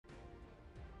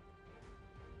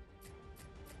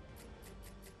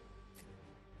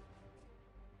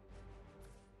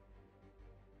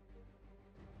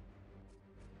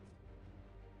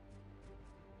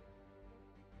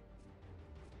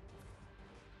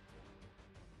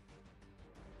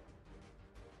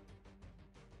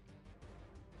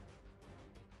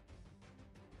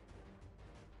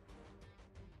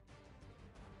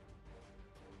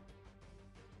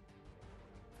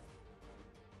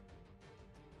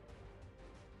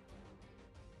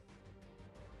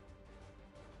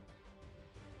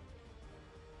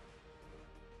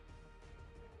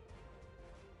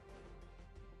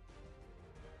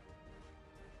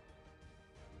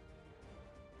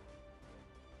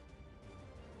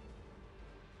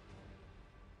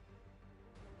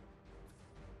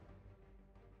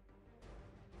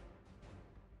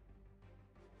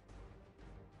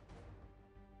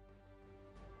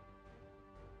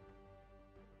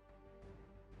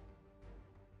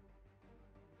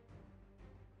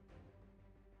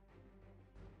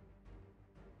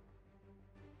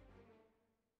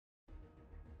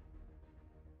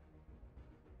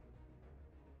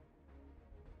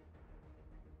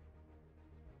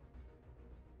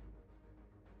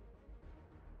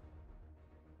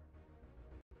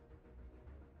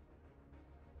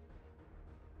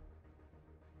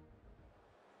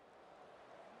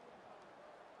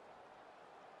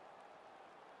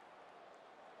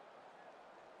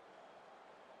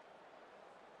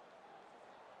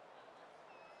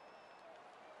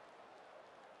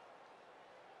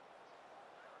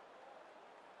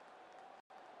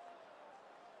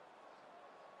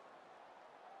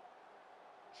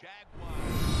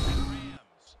Jaguars and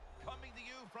Rams coming to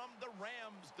you from the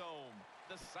Rams Dome,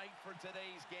 the site for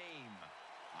today's game.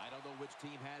 I don't know which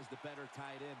team has the better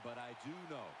tight end, but I do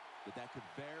know that could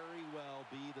very well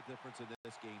be the difference in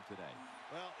this game today.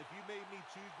 Well, if you made me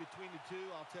choose between the two,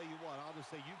 I'll tell you what. I'll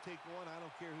just say you take one. I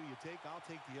don't care who you take. I'll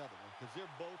take the other one because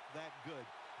they're both that good.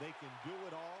 They can do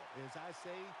it all. As I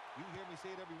say, you hear me say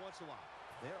it every once in a while.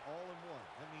 They're all in one.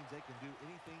 That means they can do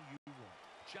anything you want.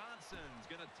 Johnson's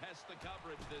going to test the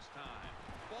coverage this time.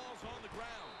 Ball's on the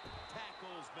ground.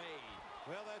 Tackle's made.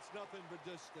 Well, that's nothing but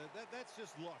just that's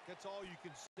just luck. That's all you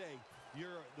can say.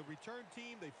 You're the return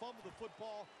team. They fumble the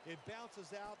football. It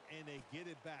bounces out, and they get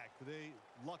it back. They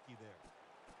lucky there.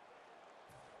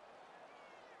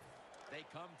 They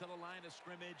come to the line of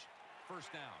scrimmage.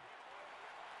 First down.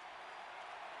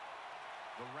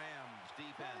 The Rams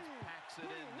defense packs it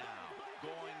in now,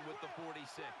 going with the 46.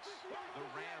 The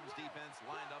Rams defense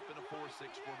lined up in a 4-6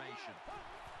 formation.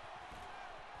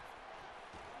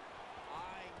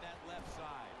 Eyeing that left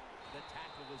side. The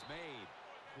tackle was made.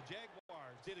 The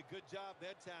Jaguars did a good job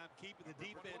that time keeping the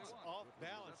defense off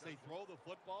balance. They throw the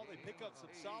football. They pick up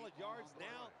some solid yards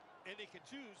now, and they can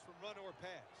choose from run or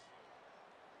pass.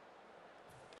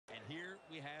 And here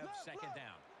we have second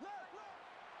down.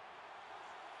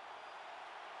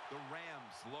 The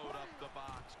Rams load up the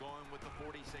box, going with the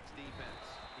 46 defense.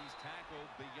 He's tackled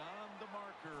beyond the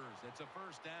markers. It's a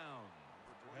first down.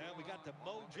 Well, we got the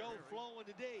mojo flowing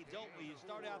today, don't we? You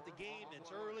start out the game,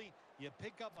 it's early. You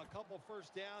pick up a couple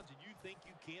first downs, and you think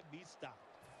you can't be stopped.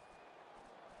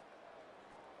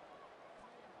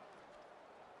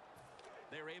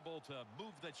 They're able to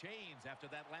move the chains after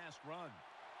that last run.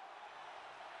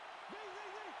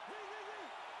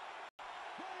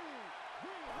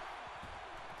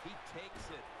 He takes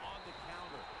it on the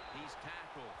counter. He's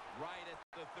tackled right at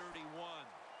the 31.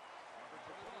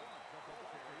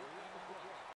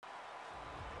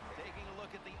 Taking a look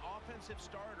at the offensive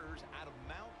starters out of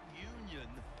Mount Union,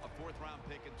 a fourth-round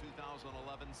pick in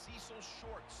 2011, Cecil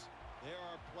Shorts. There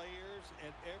are players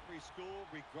at every school,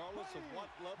 regardless of what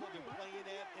level they're playing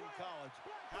at in college.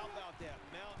 How about that?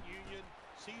 Mount Union,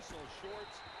 Cecil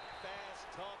Shorts, fast,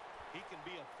 tough. He can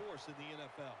be a force in the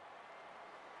NFL.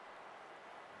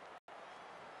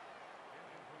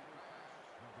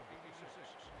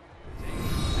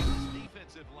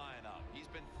 Defensive lineup. He's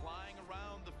been flying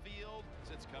around the field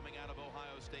since coming out of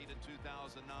Ohio State in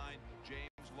 2009.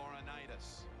 James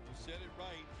Laurinaitis. You said it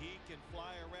right. He can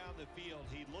fly around the field.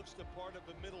 He looks the part of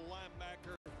a middle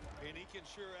linebacker, and he can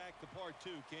sure act the part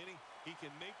too, can he? He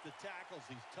can make the tackles.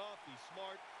 He's tough. He's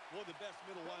smart. One of the best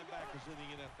middle linebackers in the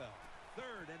NFL.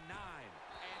 3rd and 9,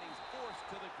 and he's forced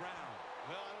to the ground.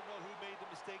 Well, I don't know who made the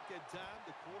mistake that time,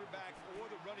 the quarterback or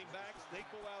the running backs. They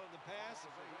go out on the pass.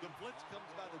 The blitz comes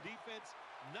by the defense.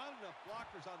 Not enough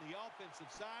blockers on the offensive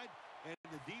side, and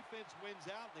the defense wins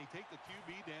out, and they take the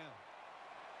QB down.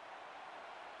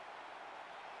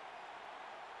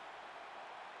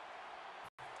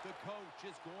 The coach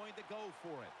is going to go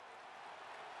for it.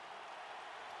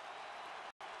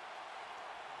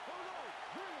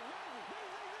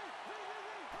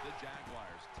 The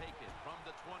Jaguars take it from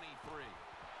the 23.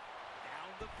 Down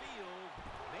the field,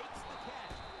 makes the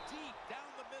catch, deep down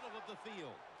the middle of the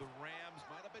field. The Rams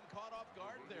might have been caught off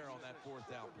guard there on that 4th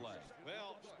down play.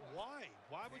 Well, why?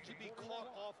 Why would you be caught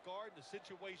off guard in a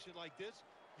situation like this?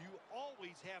 You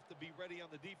always have to be ready on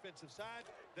the defensive side.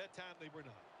 That time they were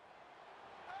not.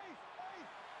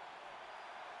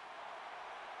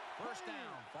 First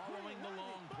down following the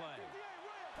long play.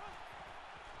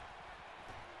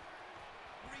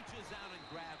 Reaches out and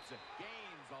grabs it.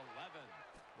 Gains 11.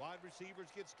 Wide receivers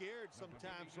get scared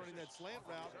sometimes running that slant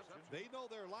route. They know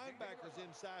their linebackers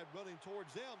inside running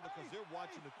towards them because they're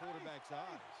watching the quarterback's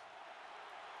eyes.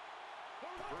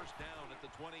 First down at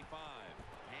the 25.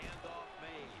 Handoff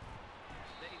made.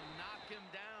 They knock him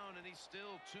down, and he's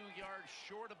still 2 yards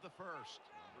short of the first.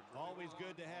 Always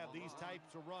good to have these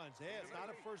types of runs. Hey, it's not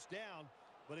a first down,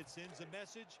 but it sends a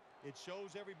message. It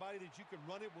shows everybody that you can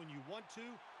run it when you want to,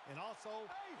 and also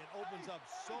it opens up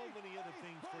so many other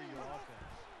things for your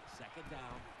offense. Second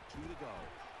down, 2 to go.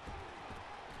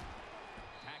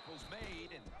 Tackle's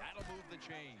made, and that'll move the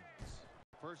chains.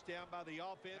 First down by the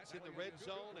offense in the red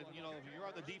zone, and, you know, if you're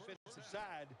on the defensive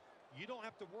side, you don't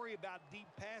have to worry about deep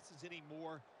passes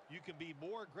anymore. You can be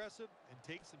more aggressive and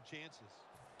take some chances.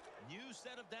 New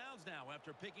set of downs now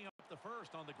after picking up the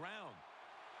first on the ground.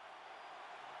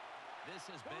 This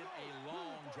has been a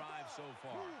long drive so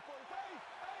far.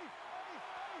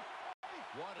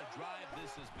 What a drive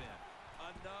this has been.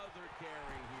 Another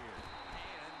carry here.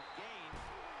 And gains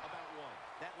about 1.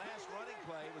 That last running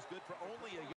play was good for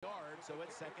only a yard, so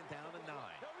it's second down and 9.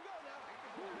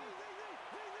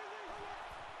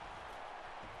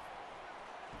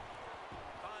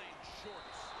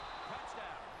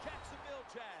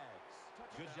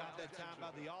 Good job that time by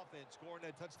the offense, scoring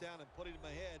that touchdown and putting them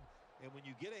ahead. And when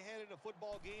you get ahead in a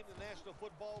football game in the National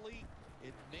Football League,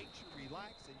 it makes you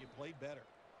relax and you play better.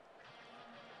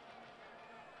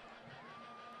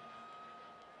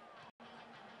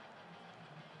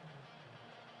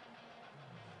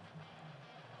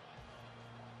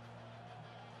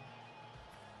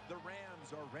 The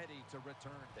Rams are ready to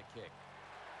return the kick.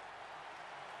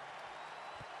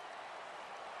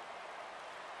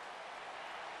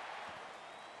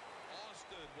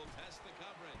 Austin will test the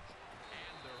coverage.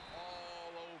 And they're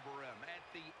all over him at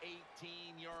the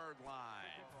 18-yard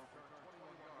line.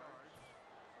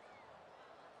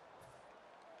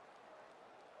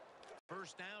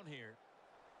 First down here.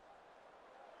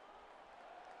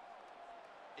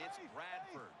 It's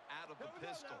Bradford out of the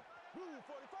pistol.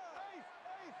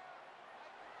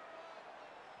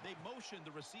 They motion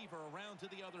the receiver around to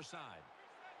the other side.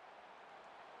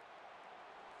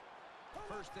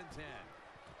 First and 10.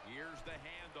 Here's the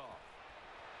handoff.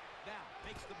 Now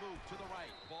makes the move to the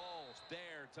right. Ball's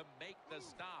there to make the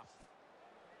stop.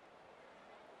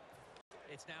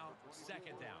 It's now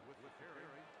second down.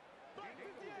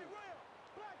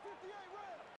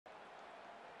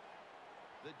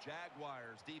 The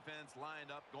Jaguars defense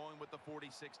lined up going with the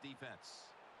 46 defense.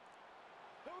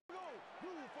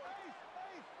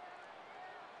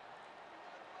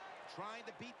 Trying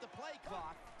to beat the play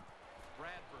clock.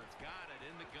 Bradford's got it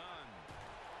in the gun.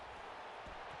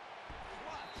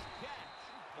 Clutch catch.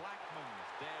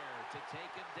 Blackman's there to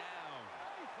take him down.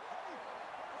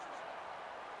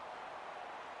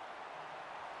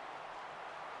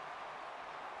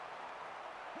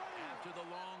 After the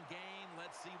long gain,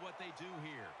 let's see what they do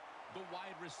here. The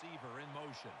wide receiver in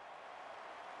motion.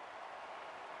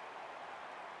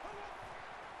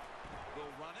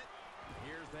 Will run it.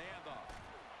 Here's the handoff.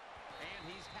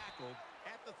 And he's tackled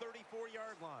at the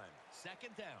 34-yard line.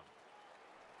 Second down.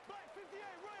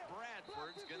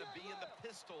 Bradford's going to be in the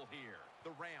pistol here.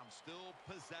 The Rams still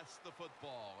possess the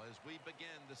football as we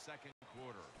begin the second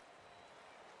quarter.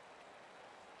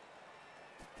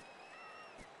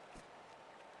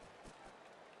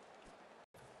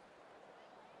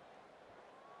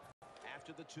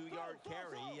 After the 2-yard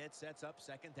carry, it sets up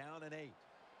second down and 8.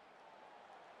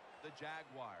 The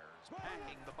Jaguars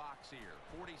packing the box here.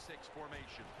 46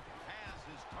 formation. Has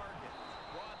his target.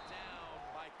 Brought down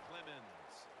by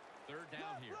Clemens. Third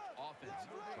down here. Offense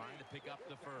trying to pick up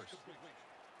the first.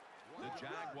 The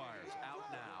Jaguars out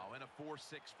now in a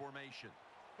 4-6 formation.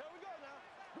 Here we go now.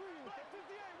 Black 58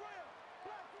 rail.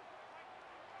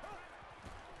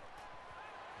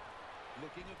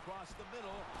 Looking across the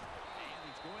middle. And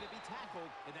he's going to be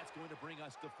tackled. And that's going to bring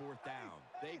us to fourth down.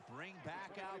 They bring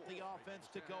back out the offense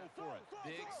to go for it.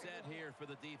 Big set here for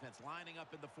the defense. Lining up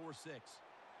in the 4-6. Here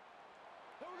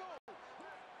we go.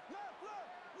 Left, left,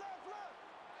 left, left.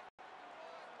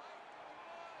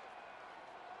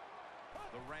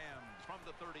 The Rams from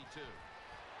the 32. Ooh,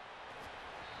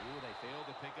 they failed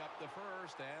to pick up the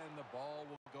first, and the ball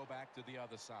will go back to the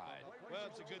other side.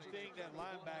 Well, it's a good thing that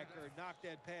linebacker knocked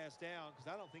that pass down because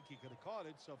I don't think he could have caught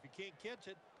it. So if you can't catch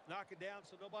it, knock it down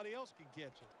so nobody else can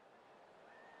catch it.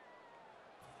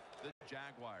 The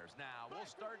Jaguars now will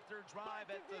start their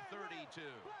drive at the 32.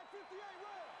 Black 58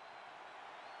 rail.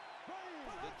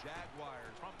 The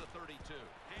Jaguars from the 32.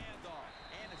 Handoff,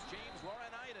 and it's James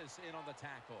Laurinaitis in on the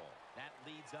tackle. That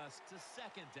leads us to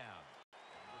second down.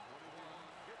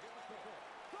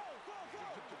 Go, go, go.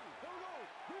 Here we go.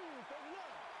 39.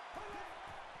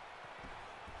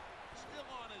 Still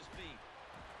on his feet.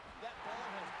 That ball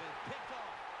has been picked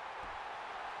off.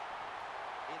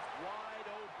 It's wide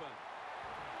open.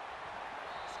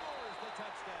 Scores the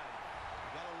touchdown.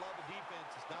 You got to love a defense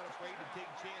that's not afraid to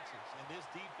take chances, and this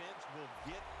defense will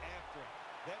get after it.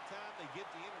 That time they get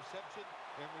the interception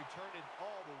and return it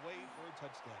all the way for a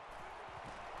touchdown.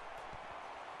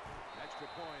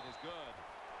 Extra point is good.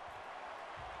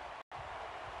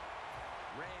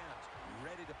 Rams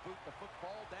ready to boot the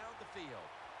football down the field.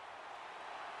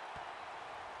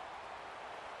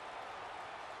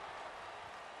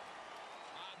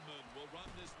 Rodman will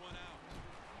run this one out.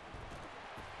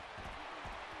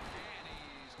 And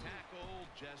he's tackled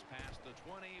just past the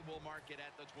 20. We'll mark it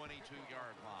at the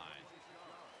 22-yard line.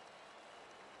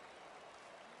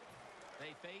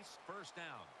 They face first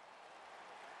down.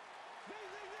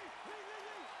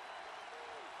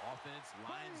 Offense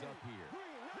lines up here.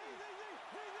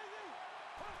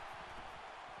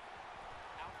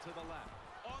 Out to the left.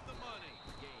 On the money.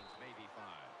 Gains maybe 5.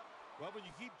 Well, when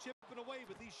you keep chipping away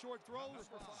with these short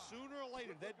throws, sooner or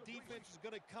later that defense is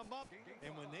going to come up,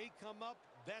 and when they come up,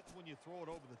 that's when you throw it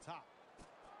over the top.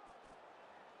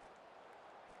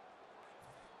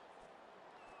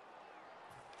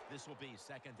 This will be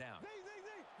second down. Z.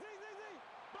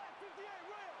 Black 58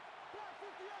 rail. Black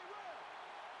 58 rail.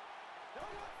 There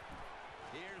we go.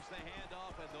 Here's the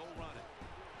handoff, and they'll run it.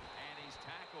 And he's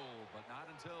tackled, but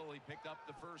not until he picked up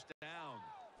the first down.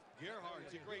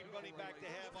 Gerhardt's a great running back to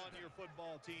have on your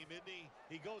football team, isn't he?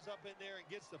 He goes up in there and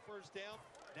gets the first down.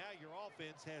 Now your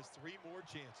offense has 3 more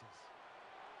chances.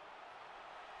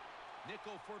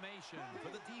 Nickel formation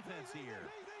for the defense here.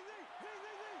 There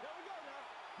we go now.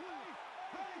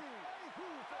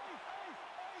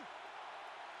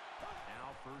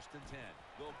 Now first and 10.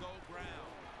 They'll go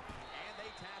ground. And they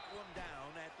tackle him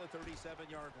down at the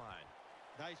 37-yard line.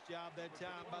 Nice job that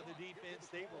time by the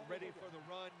defense. They were ready for the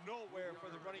run. Nowhere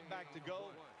for the running back to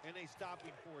go. And they stop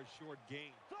him for a short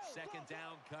gain. Second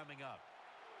down coming up.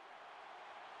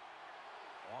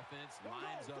 Offense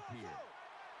lines up here.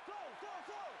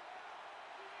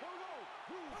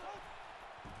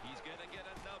 He's going to get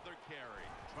another carry.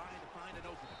 Trying to find an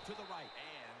opening to the right.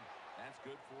 And that's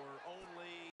good for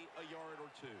only a yard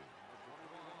or 2.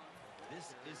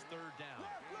 This is third down.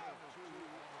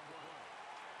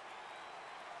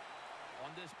 On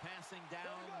this passing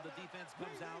down, the defense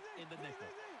comes out in the nickel.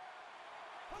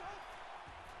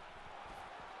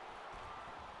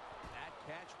 That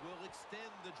catch will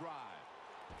extend the drive.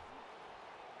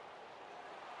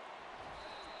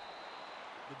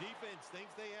 The defense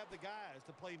thinks they have the guys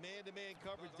to play man-to-man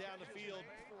coverage down the field.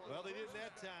 Well, they didn't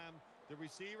that time. The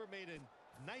receiver made a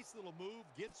nice little move,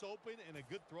 gets open, and a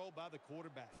good throw by the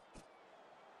quarterback.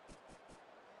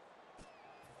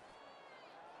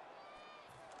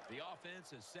 The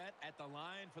offense is set at the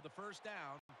line for the first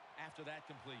down after that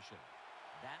completion.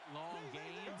 That long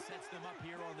gain sets them up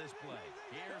here on this play.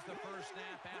 Here's the first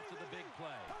snap after the big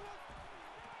play.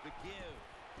 The give.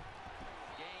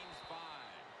 Gains 5.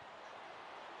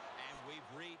 And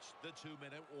we've reached the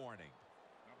 2-minute warning.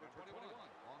 Number 21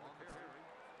 on the carry.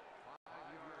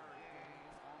 5-yard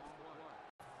gain on the play.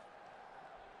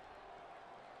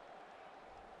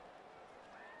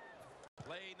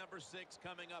 Play number 6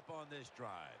 coming up on this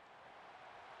drive.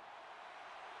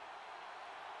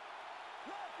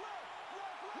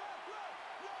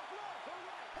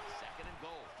 Second and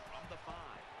goal from the 5.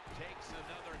 Takes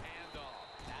another handoff.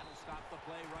 That'll stop the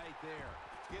play right there.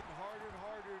 It's getting harder and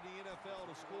harder in the NFL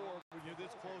to score when you're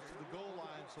this close to the goal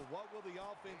line. So what will the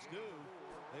offense do?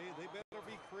 They better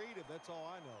be creative. That's all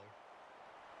I know.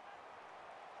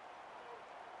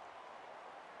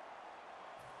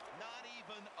 Not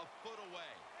even a foot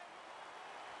away.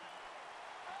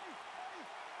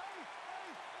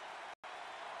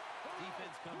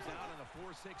 Defense comes out in a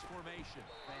 4-6 formation.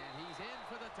 And he's in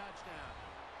for the touchdown.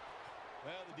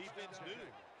 Well, the defense knew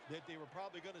that they were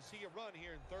probably going to see a run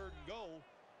here in third and goal.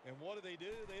 And what do?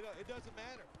 It doesn't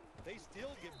matter. They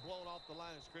still get blown off the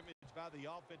line of scrimmage by the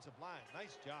offensive line.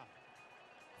 Nice job.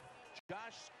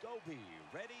 Josh Scobie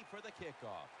ready for the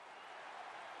kickoff.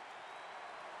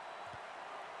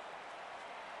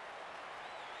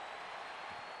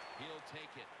 He'll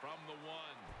take it from the 1.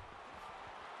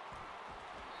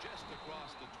 Just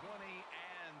across the 20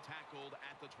 and tackled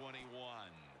at the 21.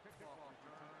 Kickoff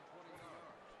return 20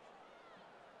 yards.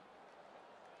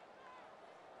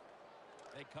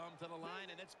 They come to the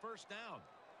line, and it's first down.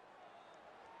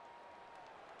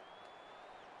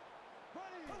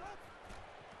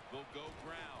 They'll go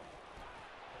ground.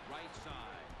 Right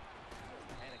side.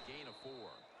 And a gain of 4.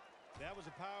 That was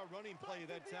a power running play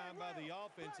that time by the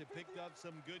offense. It picked up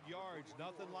some good yards.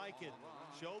 Nothing like it.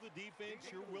 Show the defense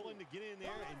you're willing to get in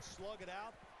there and slug it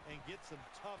out and get some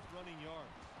tough running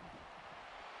yards.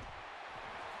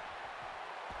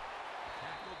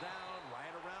 Tackle down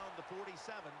right around the 47.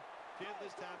 Tim,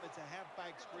 this time it's a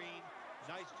halfback screen.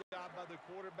 Nice job by the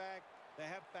quarterback. The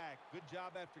halfback, good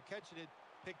job after catching it.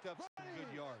 Picked up some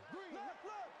good yards.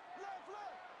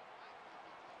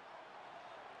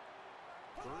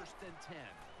 First and 10.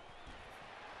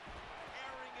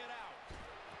 Airing it out.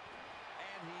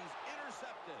 And he's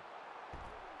intercepted.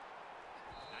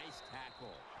 Nice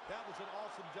tackle. That was an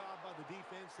awesome job by the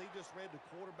defense. They just read the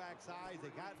quarterback's eyes. They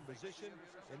got in position,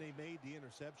 and they made the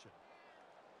interception.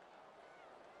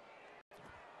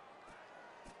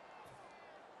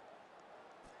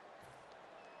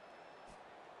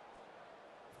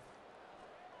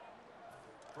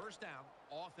 First down,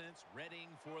 offense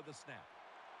readying for the snap.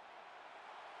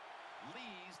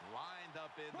 Lee's lined up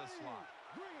in the slot.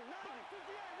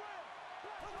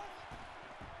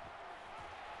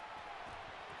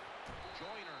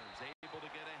 Joyner's able to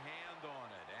get a hand on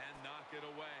it and knock it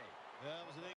away. That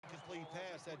was an incomplete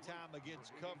pass that time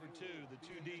against cover 2, the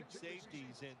 2 deep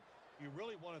safeties. And, you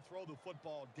really want to throw the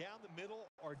football down the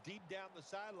middle or deep down the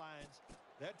sidelines.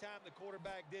 That time the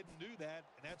quarterback didn't do that,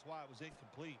 and that's why it was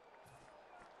incomplete.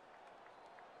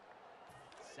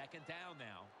 Second down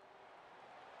now.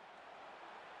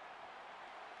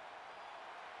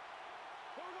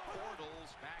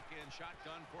 Bortles back in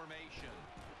shotgun formation.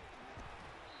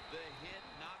 The hit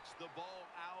knocks the ball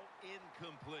out,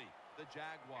 incomplete. The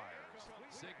Jaguars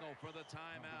signal for the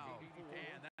timeout,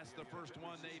 and that's the first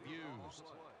one they've used.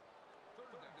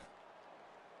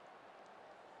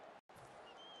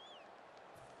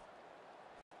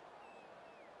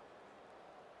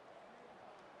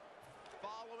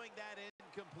 Following that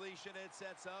incompletion, it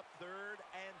sets up 3rd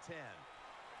and 10.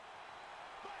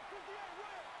 Back 58,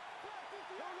 right. Back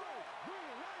 58, right.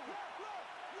 Green, right, left,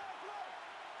 left, left, left.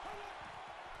 Come on.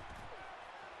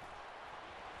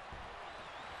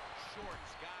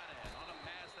 Shorts got it on a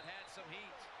pass that had some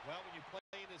heat. Well, when you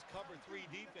play in this cover 3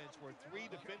 defense where 3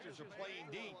 defenders are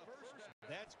playing deep,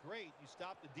 that's great. You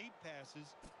stop the deep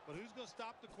passes, but who's going to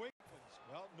stop the quick ones?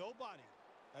 Well, nobody.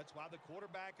 That's why the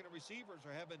quarterback and the receivers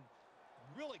are having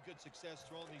really good success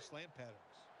throwing these slant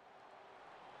patterns.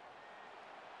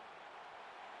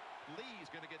 Lee's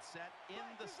going to get set in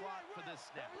the slot for this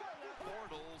snap.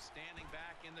 Bortles standing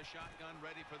back in the shotgun,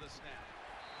 ready for the snap.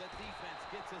 The defense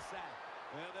gets a sack.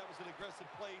 Well, that was an aggressive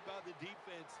play by the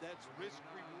defense. That's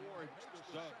risk-reward.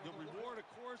 The reward, of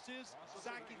course, is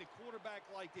sacking the quarterback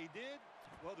like they did.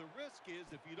 Well, the risk is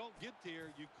if you don't get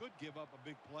there, you could give up a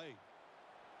big play.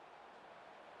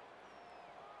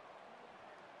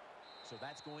 So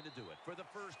that's going to do it for the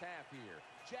first half here.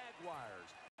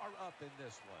 Jaguars are up in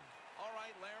this one. All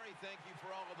right, Larry, thank you for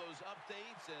all of those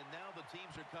updates. And now the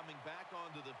teams are coming back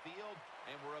onto the field,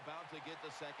 and we're about to get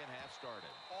the second half started.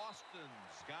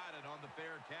 Austin's got it on the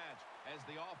fair catch as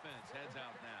the offense heads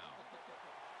out now.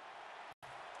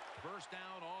 First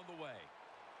down on the way.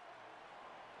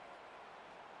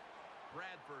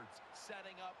 Bradford's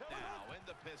setting up now in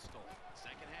the pistol.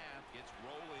 Second half gets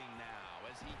rolling now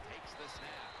as he takes the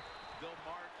snap. They'll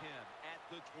mark him at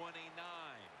the 29.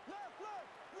 Left, left,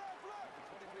 left, left.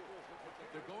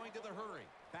 They're going to the hurry.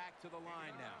 Back to the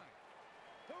line now.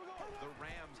 The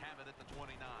Rams have it at the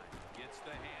 29. Gets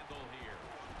the handle here.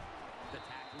 The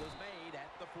tackle is made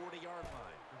at the 40-yard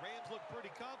line. The Rams look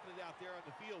pretty confident out there on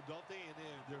the field, don't they? And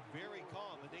they're very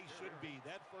calm, and they should be.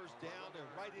 That first down, they're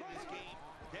right in this game.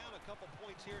 Down a couple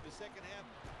points here in the second half.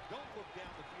 Don't look down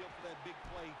the field for that big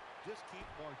play. Just keep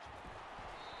marching.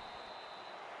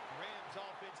 The Rams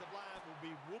offensive line will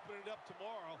be whooping it up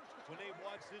tomorrow when they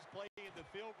watch this play in the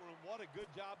film room. What a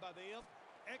good job by them.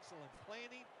 Excellent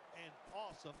planning and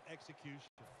awesome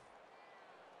execution.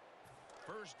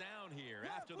 First down here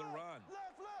after the run.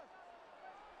 Left, left.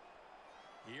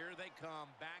 Here they come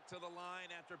back to the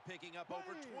line after picking up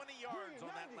over 20 yards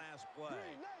on that last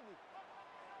play.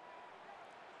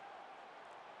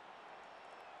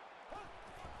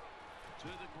 To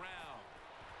the ground.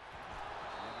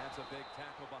 And that's a big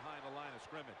tackle behind the line of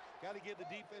scrimmage. Got to give the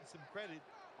defense some credit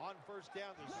on first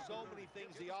down. There's so many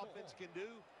things the offense can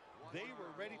do. They were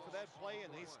ready for that play,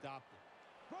 and they stopped it.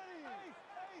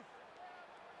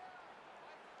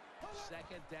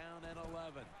 Second down and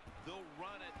 11. They'll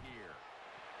run it here.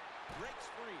 Breaks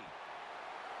free.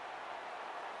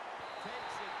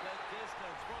 Takes it the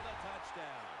distance for the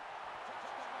touchdown.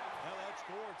 Well, that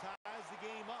score ties the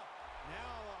game up.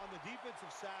 Now, on the defensive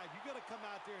side, you got to come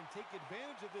out there and take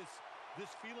advantage of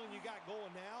this feeling you got going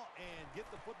now and get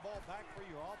the football back for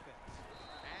your offense.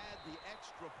 Add the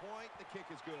extra point. The kick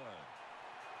is good.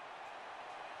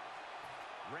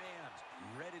 Rams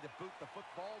ready to boot the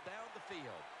football down the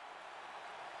field.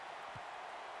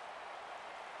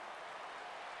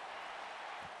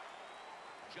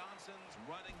 Johnson's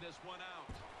running this one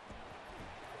out.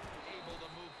 Able to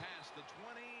move past the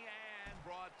 20 and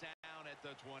brought down at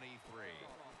the 23.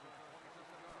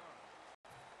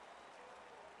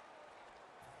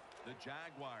 The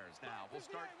Jaguars now will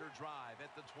start their drive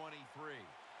at the 23.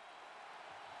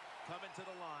 Coming to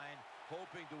the line,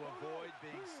 hoping to avoid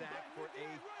being sacked for a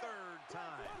third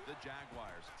time. The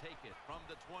Jaguars take it from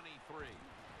the 23.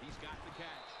 He's got the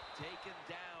catch. Taken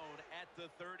down at the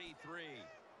 33.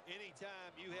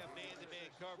 Anytime you have man-to-man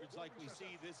coverage like we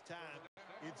see this time,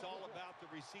 it's all about the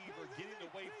receiver getting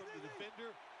away from the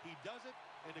defender. He does it,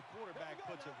 and the quarterback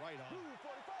puts it right on.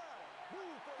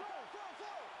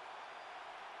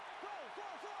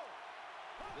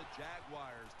 The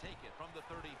Jaguars take it from the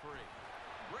 33.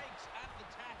 Breaks at the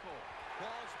tackle.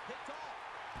 Ball's picked off.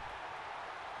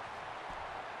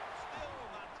 Still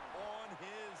not on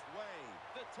his way.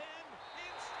 The 10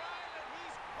 in stride, and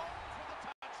he's home for the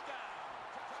touchdown.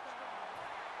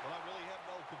 Well, I really have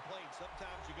no complaints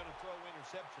sometimes you're going to throw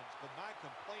interceptions, but my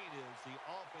complaint is the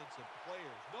offensive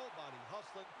players. Nobody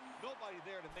hustling, nobody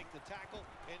there to make the tackle,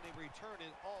 and they return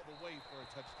it all the way for a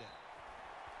touchdown.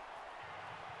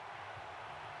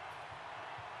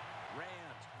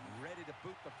 Rams ready to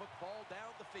boot the football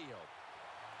down the field.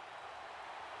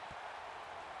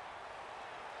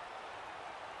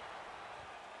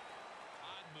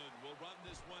 Odman will run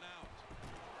this one out.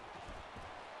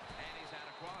 And he's out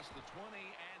across the 20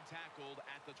 and tackled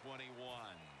at the 21.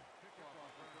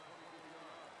 Kickoff return 22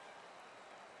 yards.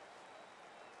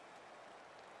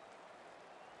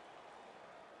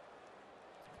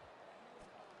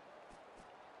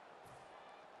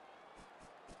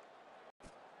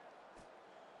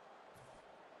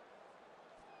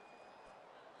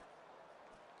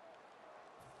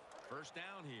 First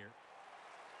down here.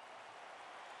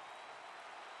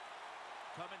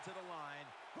 Coming to the line,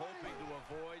 hoping to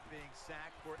avoid being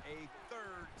sacked for a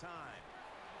third time.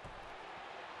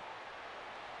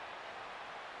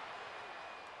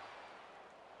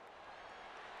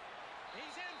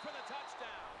 He's in for the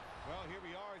touchdown. Well, here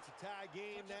we are. It's a tie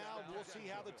game now. We'll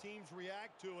see how the teams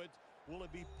react to it. Will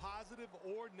it be positive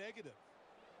or negative?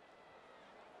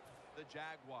 The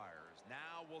Jaguars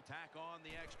now will tack on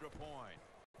the extra point.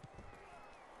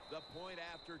 The point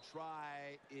after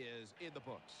try is in the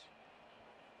books.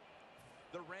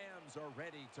 The Rams are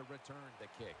ready to return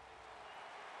the kick.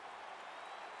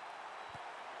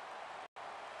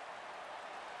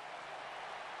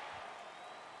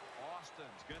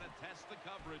 Austin's going to test the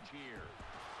coverage here.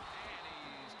 And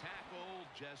he's tackled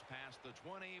just past the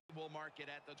 20. We'll mark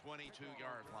it at the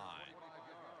 22-yard line.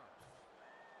 25 yards.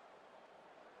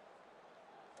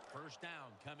 First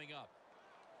down coming up.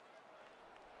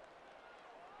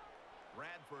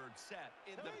 Bradford set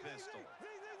in the pistol.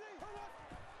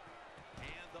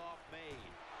 Handoff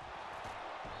made.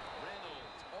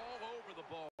 Reynolds all over the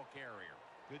ball carrier.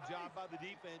 Good job by the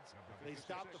defense. They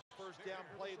stopped the first down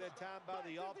play that time by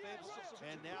the offense,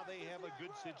 and now they have a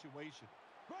good situation.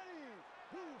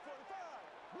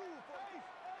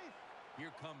 Here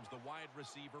comes the wide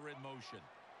receiver in motion.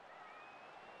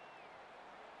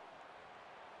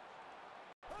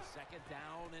 Second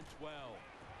down and 12.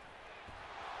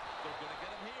 They're going to get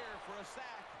him here for a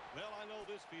sack. Well, I know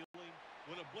this feeling.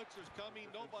 When a blitzer's coming,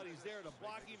 nobody's there to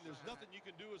block him. There's nothing you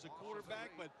can do as a quarterback,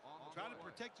 but try to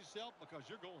protect yourself because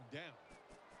you're going down.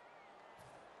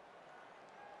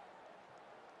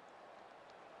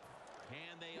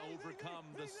 Can they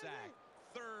overcome the sack?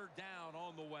 Third down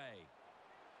on the way.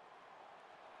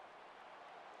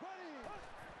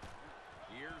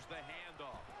 Here's the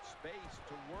handoff. Space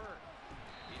to work.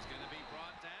 He's going to be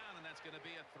brought down, and that's going to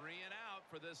be a 3 and out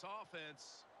for this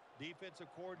offense. Defensive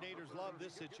coordinators love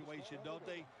this situation, don't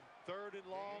they? Third and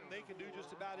long, they can do just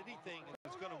about anything, and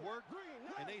it's going to work,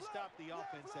 and they stop the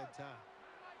offense that time.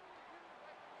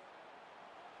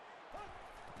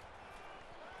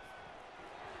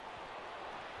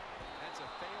 That's a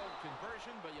failed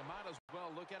conversion, but you might as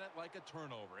well look at it like a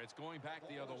turnover. It's going back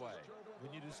the other way. When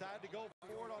you decide to go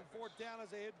for it on fourth down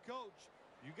as a head coach,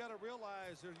 you got to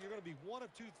realize you're going to be one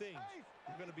of two things.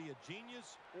 You're going to be a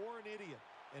genius or an idiot.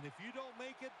 And if you don't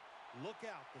make it, look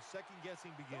out. The second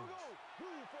guessing begins.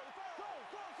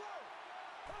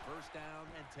 First down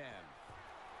and 10.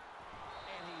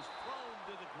 And he's thrown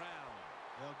to the ground.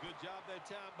 Well, good job that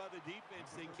time by the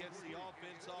defense. They catch the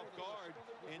offense off guard,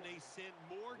 and they send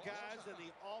more guys than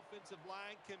the offensive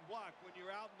line can block. When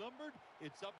you're outnumbered,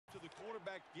 it's up to the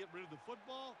quarterback to get rid of the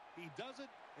football. He does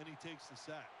it, and he takes the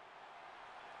sack.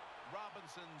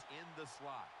 Robinson's in the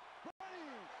slot.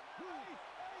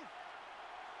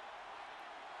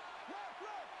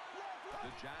 The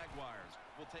Jaguars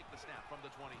will take the snap from the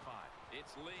 25.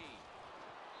 It's Lee.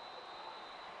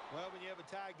 Well, when you have a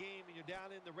tie game and you're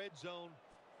down in the red zone,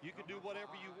 you can do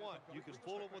whatever you want. You can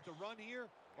fool them with a run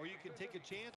here, or you can take a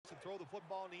chance and throw the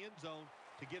football in the end zone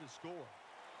to get a score.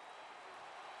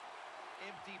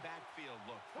 Empty backfield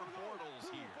look for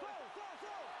Bortles here.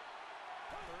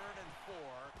 Third and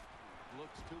 4.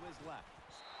 Looks to his left.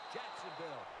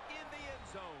 Jacksonville in the end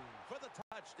zone for the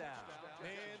touchdown.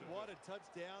 Man, what a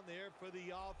touchdown there for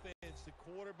the offense. The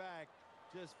quarterback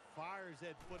just fires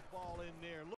that football in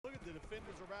there. Look at the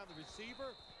defenders around the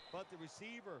receiver, but the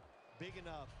receiver big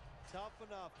enough, tough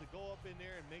enough to go up in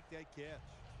there and make that catch.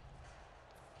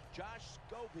 Josh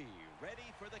Scobie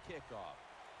ready for the kickoff.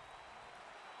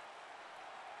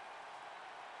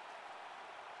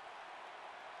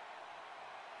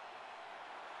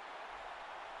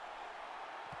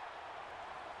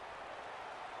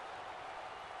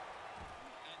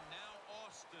 And now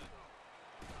Austin.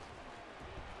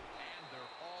 And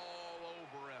they're all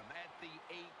over him at the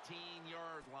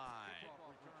 18-yard line.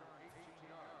 Kickoff return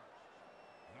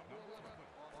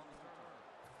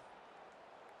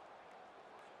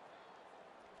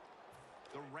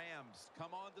The Rams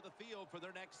come onto the field for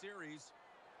their next series.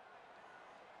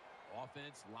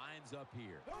 Offense lines up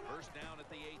here. First down at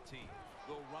the 18.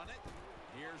 They'll run it.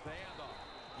 Here's the handoff.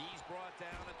 He's brought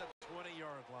down at the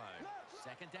 20-yard line.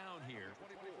 Second down here.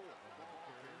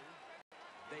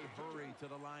 They hurry to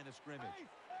the line of scrimmage.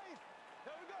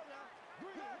 Here we go now.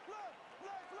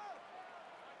 Left.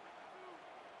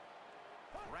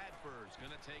 Bradford's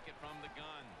going to take it from the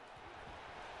gun.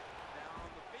 Down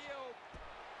the field.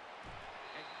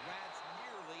 And Gratz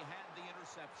nearly had the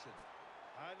interception.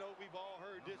 I know we've all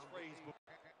heard this phrase before.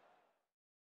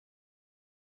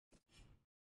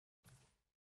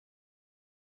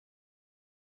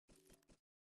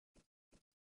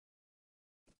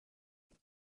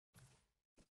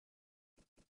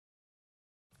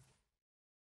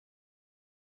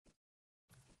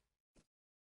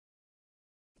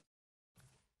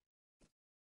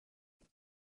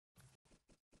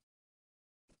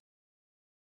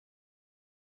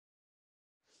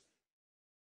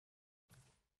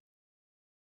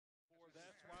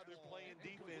 That's why they're playing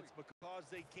defense, because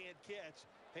they can't catch.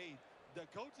 Hey, the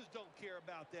coaches don't care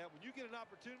about that. When you get an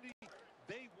opportunity,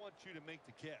 they want you to make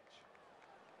the catch.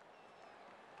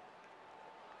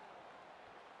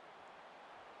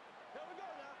 Here we go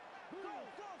now.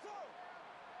 Go.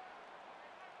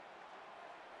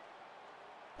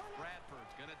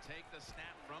 Bradford's going to take the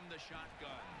snap from the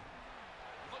shotgun.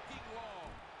 Looking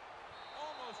long.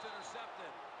 Almost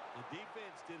intercepted. The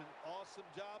defense did an awesome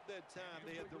job that time.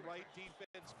 They had the right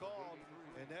defense called,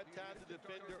 and that time the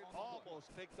defender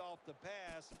almost picked off the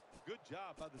pass. Good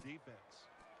job by the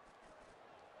defense.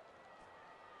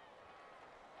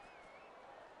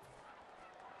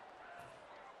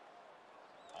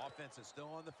 Offense is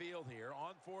still on the field here.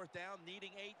 On fourth down,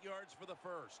 needing 8 yards for the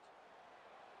first.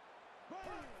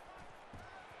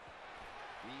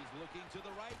 He's looking to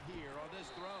the right here on this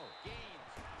throw.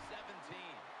 Gains 17.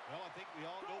 Well, I think we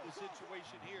all know the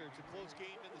situation here. It's a close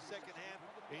game in the second half,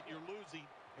 and you're losing,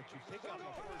 but you pick up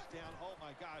a first down. Oh,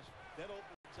 my gosh, that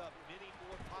opens up many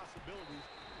more possibilities,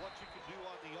 what you can do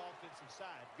on the offensive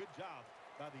side. Good job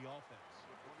by the offense.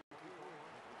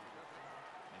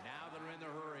 And now they're in the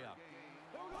hurry-up.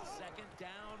 Second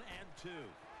down and 2.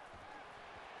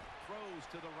 Throws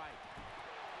to the right.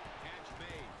 Catch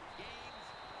made. Gains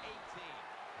 18.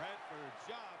 Bradford's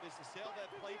job is to sell that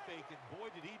play fake, and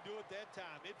boy, did he do it that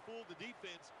time. It fooled the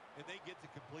defense, and they get to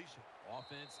completion.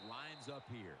 Offense lines up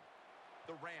here.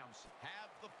 The Rams have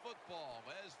the football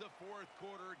as the fourth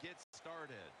quarter gets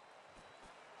started.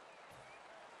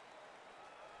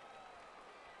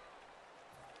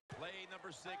 Play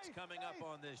number 6 coming up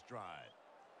on this drive.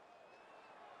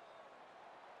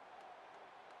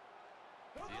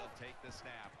 He'll take the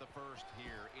snap, the first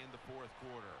here in the fourth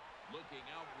quarter. Looking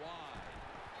out wide.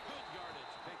 Good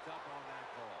yardage picked up on that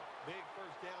call. Big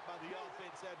first down by the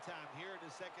offense that time. Here in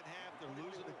the second half, they're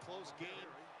losing a close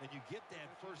game, and you get that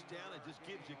first down. It just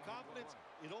gives you confidence.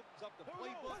 It opens up the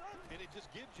playbook, and it just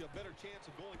gives you a better chance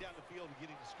of going down the field and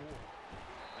getting the score.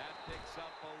 That picks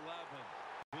up 11.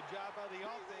 Good job by the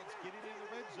offense getting in the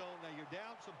red zone. Now you're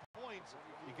down some points.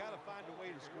 You got to find a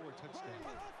way to score a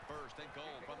touchdown. First and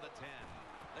goal from the 10.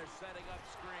 They're setting up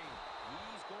screen.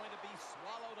 He's going to be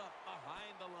swallowed up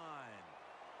behind the line.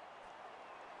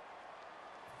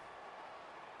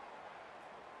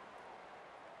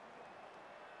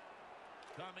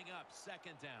 Coming up,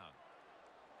 second down.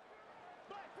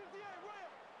 Black 58,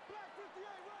 Ram. Black 58,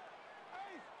 Ram.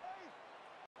 Ace.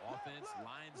 Offense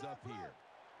lines up here.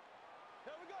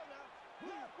 Here we go now.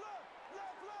 Left.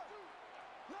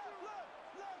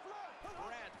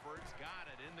 Bradford's got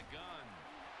it in the gun.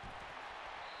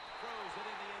 Throws it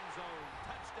in the end zone.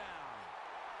 Touchdown.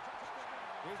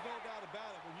 There's no doubt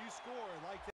about it. When you score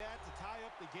like that to tie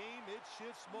up the game, it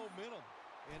shifts momentum.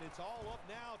 And it's all up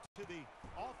now to the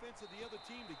offense of the other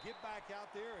team to get back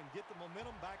out there and get the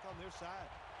momentum back on their side.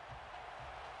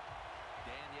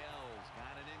 Danielle's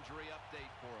got an injury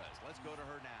update for us. Let's go to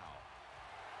her now.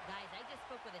 Guys, I just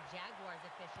spoke with a Jaguars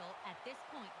official. At this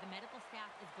point, the medical staff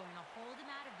is going to hold him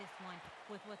out of this one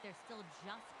with what they're still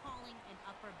just calling an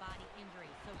upper body injury.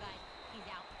 So, guys, he's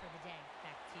out for the day.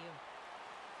 Back to you.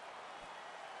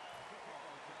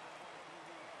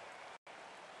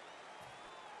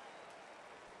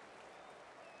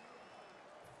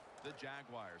 The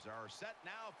Jaguars are set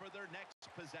now for their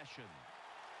next possession.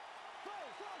 Go.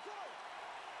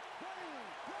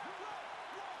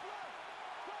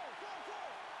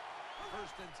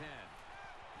 First and 10.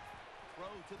 Throw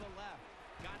to the left.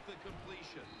 Got the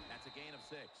completion. That's a gain of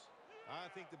 6. I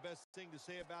think the best thing to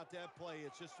say about that play,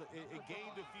 it's just it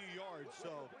gained a few yards,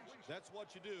 so that's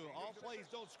what you do. All plays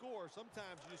don't score.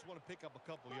 Sometimes you just want to pick up a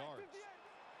couple yards.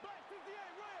 Black 58,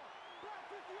 Ram. Black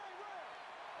 58.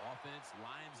 Offense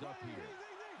lines up here.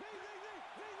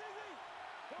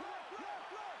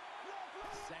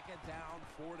 Second down,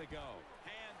 4 to go.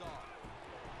 Handoff.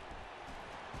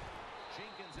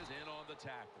 Jenkins is in on the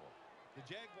tackle. The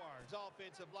Jaguars'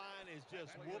 offensive line is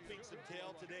just whooping some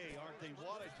tail today, aren't they?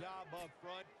 What a job up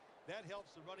front. That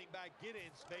helps the running back get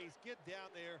in space, get down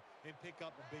there, and pick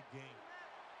up a big gain.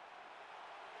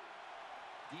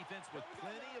 Defense with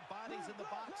plenty of bodies in the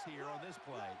box here on this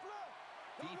play.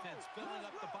 Defense filling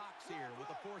up the box here with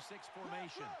a 4-6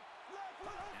 formation.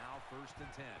 Now 1st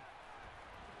and 10.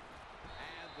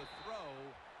 And the throw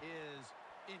is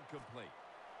incomplete.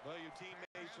 Well, your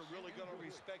teammates are really going to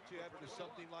respect you after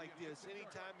something like this.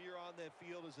 Anytime you're on that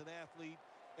field as an athlete,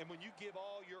 and when you give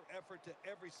all your effort to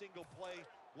every single play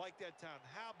like that time,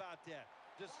 how about that?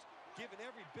 Just giving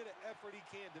every bit of effort he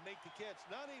can to make the catch.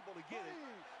 Not able to get it.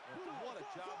 What a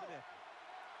job and effort.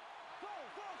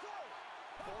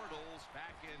 Bortles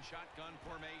back in shotgun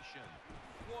formation.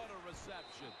 What a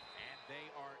reception. And they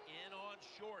are in on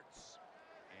shorts.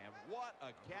 And what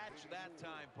a catch that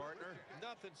time, partner.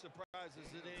 Nothing surprises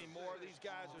it anymore. These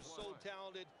guys are so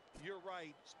talented. You're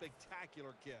right.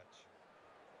 Spectacular catch.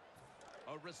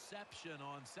 A reception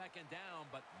on 2nd down,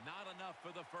 but not enough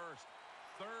for the 1st.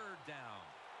 3rd down.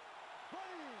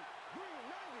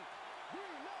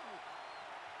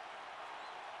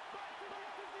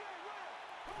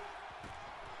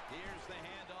 Here's the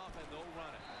handoff, and they'll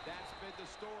run it. That's been the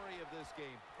story of this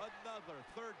game. Another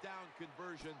 3rd down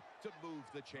conversion to move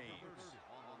the chains.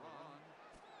 On the run.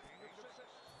 Gain of 6.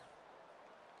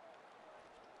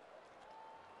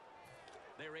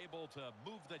 They're able to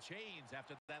move the chains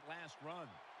after that last run.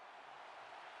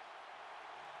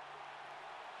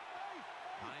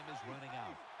 Time is running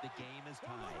out. The game is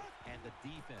tied, and the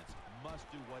defense must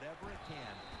do whatever it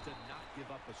can to not give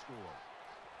up a score.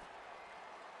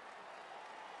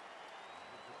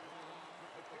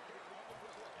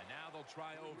 And now they'll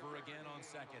try over again on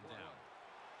 2nd down.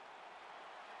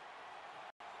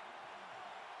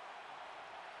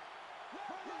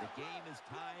 The game is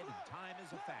tied, and time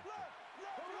is a factor.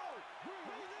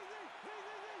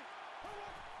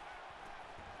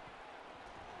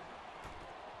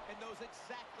 And knows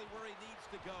exactly where he needs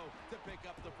to go to pick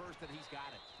up the 1st, and he's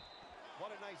got it.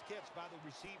 What a nice catch by the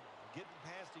receiver. Getting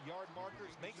past the yard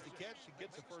markers, makes the catch, and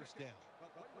gets the 1st down.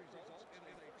 That results in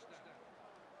a 1st down.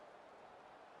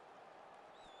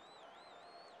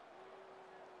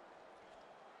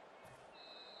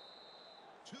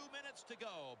 Two minutes to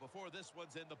go before this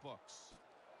one's in the books.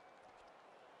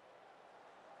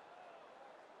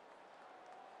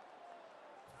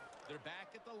 They're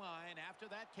back at the line after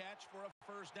that catch for a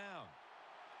 1st down.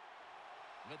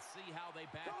 Let's see how they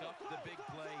back up the big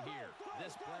play here.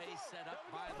 This play set up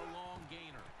by the long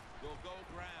gainer. Will go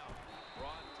ground.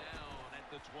 Brought down at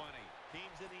the 20.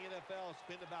 Teams in the NFL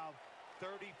spend about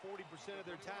 30-40% of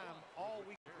their time all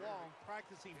week long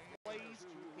practicing plays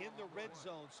in the red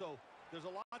zone. So there's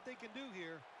a lot they can do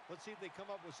here. Let's see if they come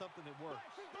up with something that works.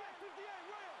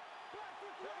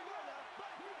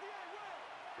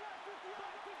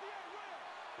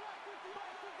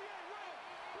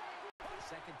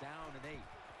 Second down and 8.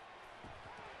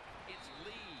 It's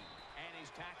Lee, and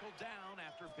he's tackled down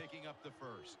after picking up the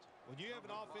 1st. When you have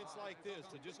an offense like this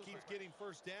that just keeps getting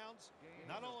 1st downs,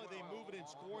 not only are they moving in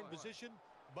scoring position,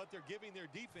 but they're giving their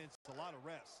defense a lot of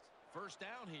rest. 1st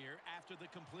down here after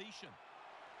the completion.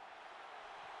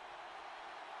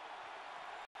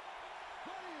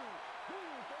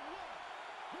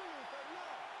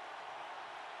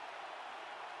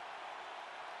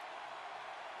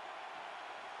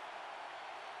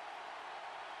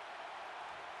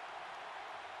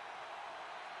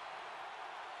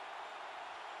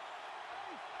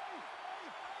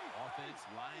 Offense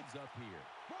lines up here.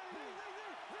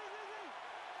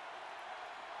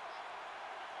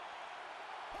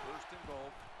 1st and goal.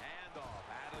 Handoff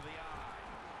out of the eye.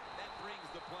 That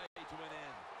brings the play to an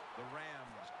end. The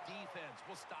Rams defense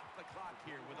will stop the clock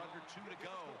here with under 2 to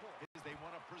go as they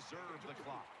want to preserve the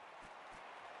clock.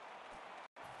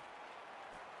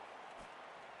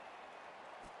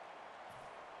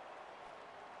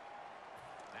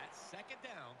 That's 2nd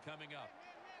down coming up.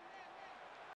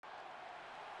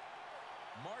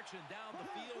 Marching down the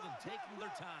field and taking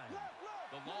their time.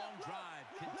 The long drive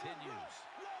continues.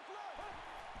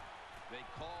 They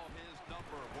call his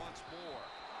number once more.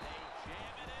 They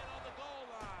jam it in on the goal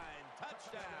line.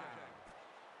 Touchdown.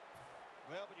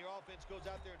 Well, when your offense goes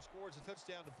out there and scores a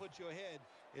touchdown to put you ahead,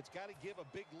 it's got to give a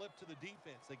big lift to the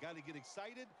defense. They got to get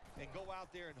excited and go out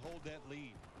there and hold that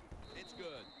lead. It's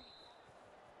good.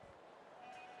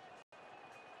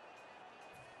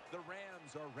 The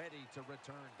Rams are ready to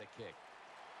return the kick.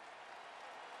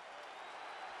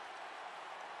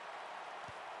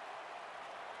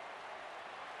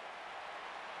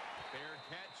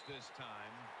 approach this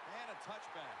time. And a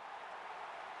touchback.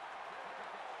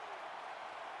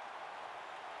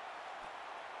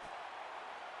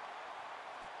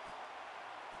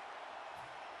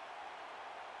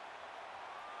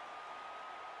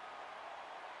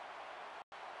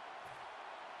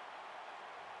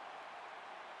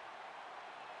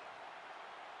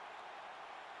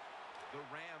 The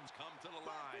Rams come to the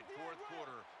line, fourth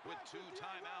quarter, with 2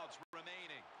 timeouts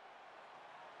remaining.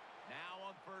 Now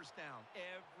on first down,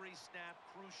 every snap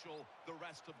crucial the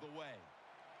rest of the way.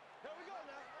 Here we go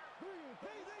now. Z.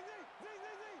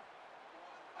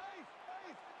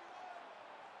 Ace.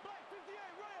 Black 58,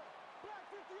 rail. Black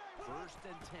 58, rail. First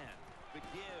and 10. The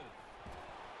give.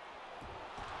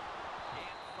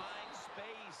 Can't find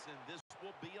space, and this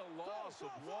will be a loss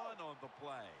of 1 on the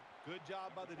play. Good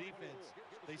job by the defense.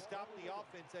 They stopped the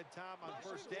offense that time on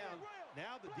first down.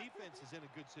 Now the defense is in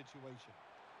a good situation.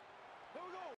 Here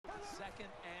we go. Second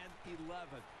and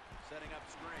 11. Setting up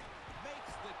screen.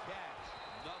 Makes the catch.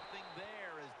 Nothing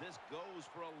there as this goes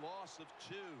for a loss of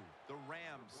 2. The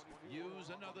Rams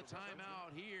use another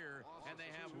timeout here, and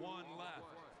they have 1 left.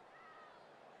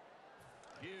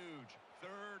 Huge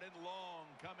third and long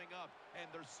coming up, and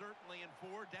they're certainly in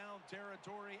 4-down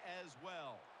territory as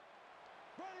well.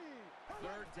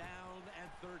 Third down and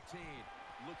 13.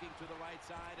 Looking to the right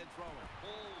side and throwing.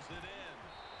 Pulls it in.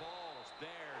 Ball's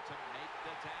there to make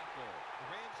the tackle. The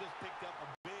Rams just picked up a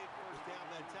big first down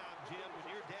that time, Jim. When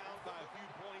you're down by a few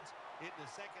points in the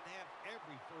second half,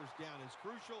 every first down is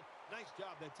crucial. Nice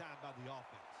job that time by the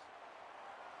offense.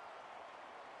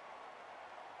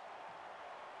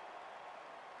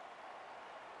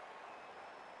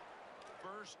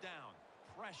 First down.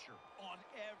 Pressure on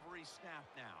every snap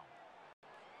now.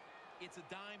 It's a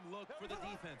dime look for the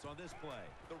defense on this play.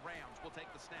 The Rams will take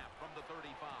the snap from the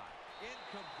 35.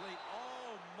 Incomplete,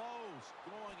 almost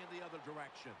going in the other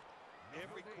direction.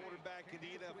 Every quarterback in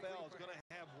the NFL is going to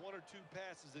have 1 or 2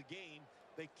 passes a game.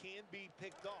 They can be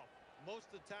picked off. Most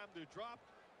of the time they're dropped,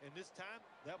 and this time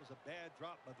that was a bad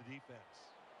drop by the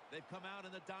defense. They've come out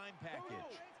in the dime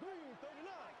package. 39.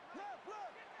 Left.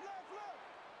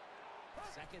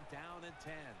 Second down and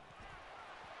 10.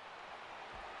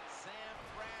 Sam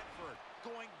Bradford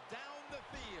going down the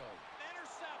field.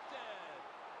 Intercepted.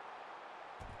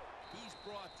 He's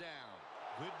brought down.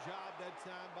 Good job that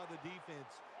time by the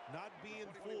defense. Not being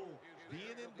fooled,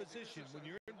 being in position. When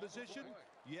you're in position,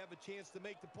 you have a chance to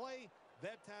make the play.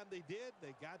 That time they did.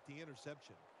 They got the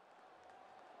interception.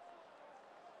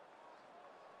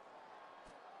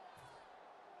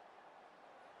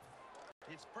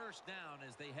 It's first down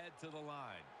as they head to the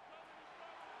line.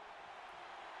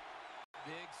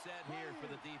 Big set here for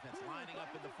the defense, lining up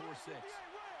in the 4-6.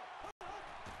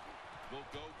 Will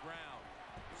go ground.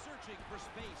 Searching for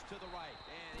space to the right,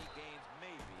 and he gains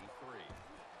maybe 3.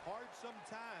 Hard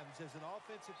sometimes as an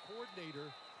offensive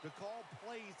coordinator to call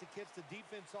plays to catch the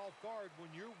defense off guard when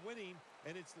you're winning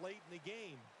and it's late in the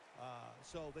game.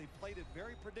 So they played it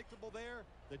very predictable there.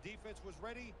 The defense was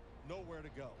ready, nowhere to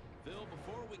go. Phil,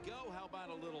 before we go, how about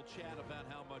a little chat about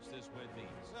how much this win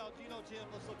means? Well, Jim,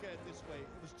 let's look at it this way.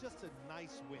 It was just a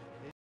nice win.